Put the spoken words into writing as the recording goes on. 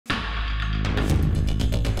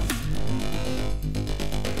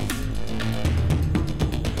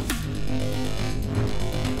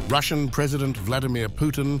Russian President Vladimir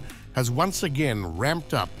Putin has once again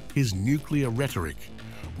ramped up his nuclear rhetoric,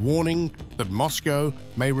 warning that Moscow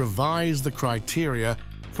may revise the criteria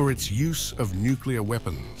for its use of nuclear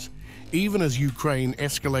weapons, even as Ukraine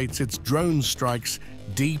escalates its drone strikes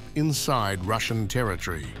deep inside Russian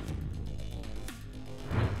territory.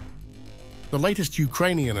 The latest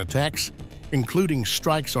Ukrainian attacks, including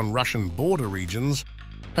strikes on Russian border regions,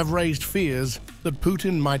 have raised fears that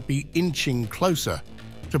Putin might be inching closer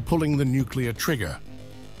to pulling the nuclear trigger,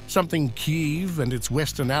 something Kyiv and its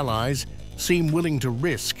Western allies seem willing to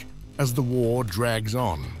risk as the war drags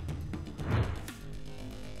on.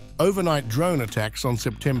 Overnight drone attacks on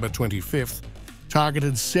September 25th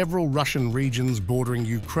targeted several Russian regions bordering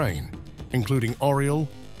Ukraine, including Oryol,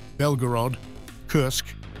 Belgorod, Kursk,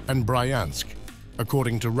 and Bryansk,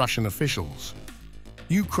 according to Russian officials.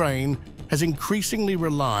 Ukraine has increasingly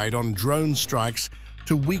relied on drone strikes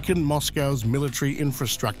to weaken Moscow's military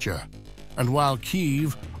infrastructure, and while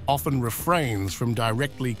Kyiv often refrains from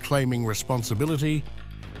directly claiming responsibility,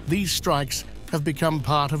 these strikes have become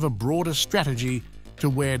part of a broader strategy to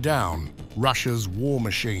wear down Russia's war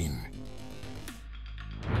machine.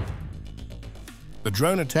 The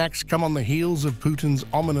drone attacks come on the heels of Putin's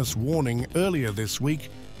ominous warning earlier this week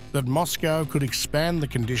that Moscow could expand the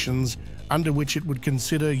conditions under which it would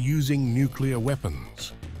consider using nuclear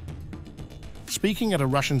weapons. Speaking at a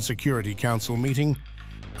Russian Security Council meeting,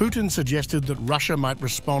 Putin suggested that Russia might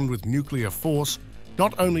respond with nuclear force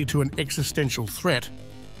not only to an existential threat,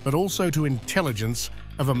 but also to intelligence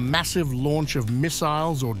of a massive launch of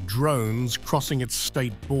missiles or drones crossing its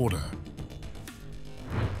state border.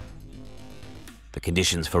 The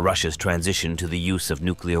conditions for Russia's transition to the use of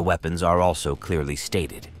nuclear weapons are also clearly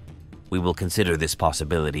stated. We will consider this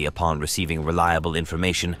possibility upon receiving reliable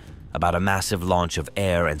information about a massive launch of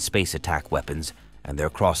air and space attack weapons and their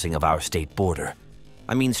crossing of our state border.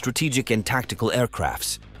 I mean strategic and tactical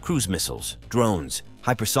aircrafts, cruise missiles, drones,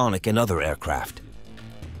 hypersonic and other aircraft.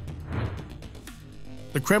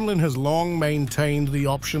 The Kremlin has long maintained the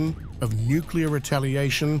option of nuclear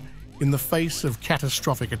retaliation in the face of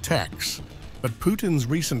catastrophic attacks, but Putin's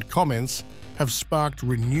recent comments have sparked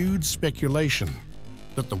renewed speculation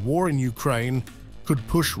that the war in Ukraine could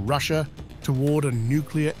push Russia toward a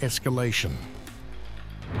nuclear escalation.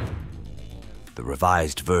 The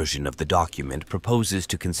revised version of the document proposes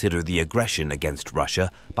to consider the aggression against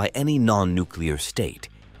Russia by any non-nuclear state,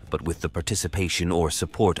 but with the participation or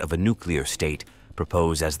support of a nuclear state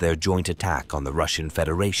propose as their joint attack on the Russian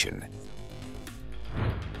Federation.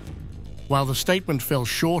 While the statement fell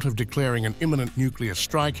short of declaring an imminent nuclear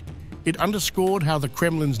strike, it underscored how the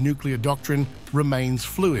Kremlin's nuclear doctrine remains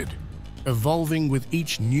fluid, evolving with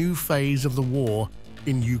each new phase of the war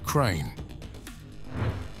in Ukraine.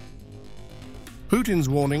 Putin's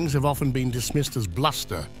warnings have often been dismissed as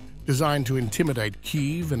bluster, designed to intimidate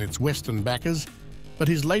Kyiv and its Western backers, but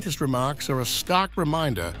his latest remarks are a stark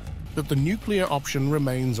reminder that the nuclear option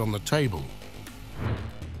remains on the table.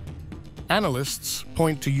 Analysts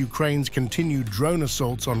point to Ukraine's continued drone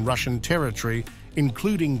assaults on Russian territory,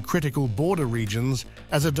 including critical border regions,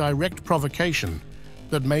 as a direct provocation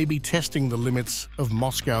that may be testing the limits of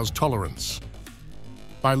Moscow's tolerance.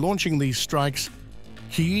 By launching these strikes,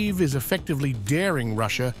 Kyiv is effectively daring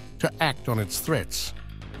Russia to act on its threats.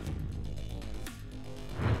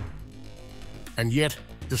 And yet,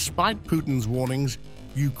 despite Putin's warnings,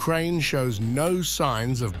 Ukraine shows no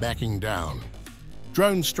signs of backing down.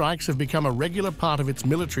 Drone strikes have become a regular part of its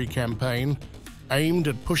military campaign, aimed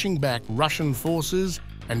at pushing back Russian forces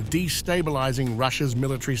and destabilizing Russia's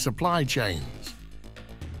military supply chains.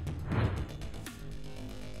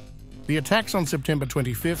 The attacks on September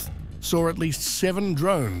 25th saw at least 7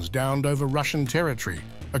 drones downed over Russian territory,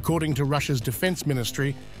 according to Russia's defense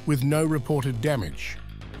ministry, with no reported damage.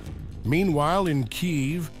 Meanwhile, in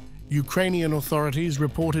Kyiv, Ukrainian authorities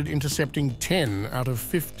reported intercepting 10 out of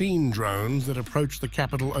 15 drones that approached the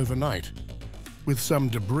capital overnight, with some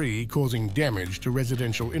debris causing damage to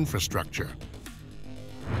residential infrastructure.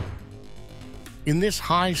 In this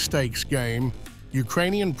high-stakes game,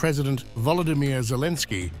 Ukrainian President Volodymyr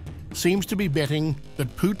Zelensky seems to be betting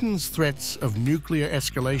that Putin's threats of nuclear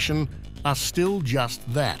escalation are still just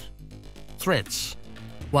that, threats.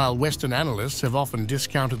 While Western analysts have often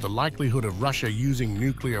discounted the likelihood of Russia using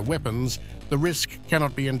nuclear weapons, the risk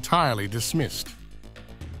cannot be entirely dismissed.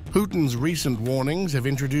 Putin's recent warnings have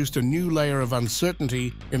introduced a new layer of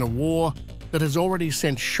uncertainty in a war that has already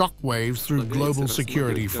sent shockwaves through global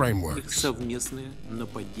security frameworks.